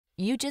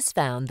You just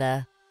found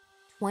the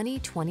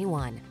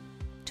 2021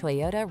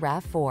 Toyota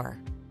RAV4.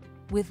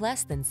 With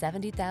less than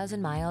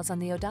 70,000 miles on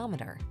the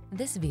odometer,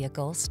 this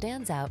vehicle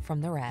stands out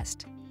from the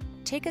rest.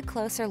 Take a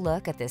closer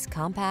look at this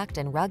compact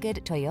and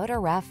rugged Toyota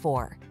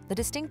RAV4, the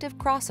distinctive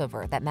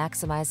crossover that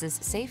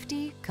maximizes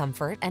safety,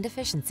 comfort, and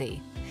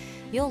efficiency.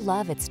 You'll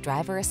love its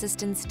driver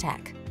assistance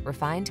tech,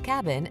 refined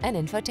cabin, and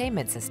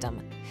infotainment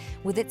system.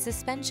 With its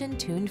suspension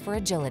tuned for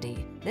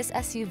agility, this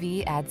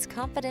SUV adds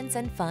confidence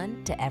and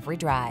fun to every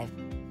drive.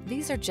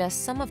 These are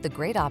just some of the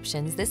great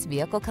options this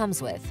vehicle comes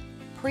with: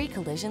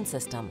 pre-collision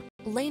system,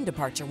 lane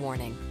departure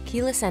warning,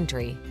 keyless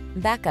entry,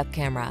 backup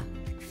camera,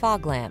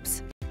 fog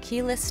lamps,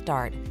 keyless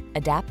start,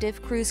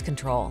 adaptive cruise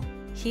control,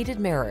 heated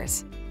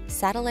mirrors,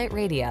 satellite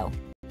radio,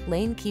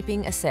 lane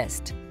keeping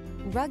assist.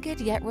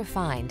 Rugged yet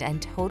refined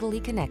and totally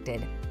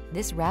connected,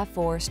 this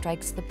RAV4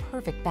 strikes the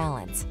perfect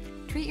balance.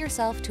 Treat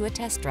yourself to a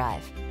test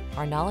drive.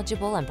 Our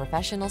knowledgeable and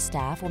professional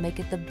staff will make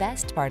it the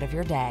best part of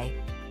your day.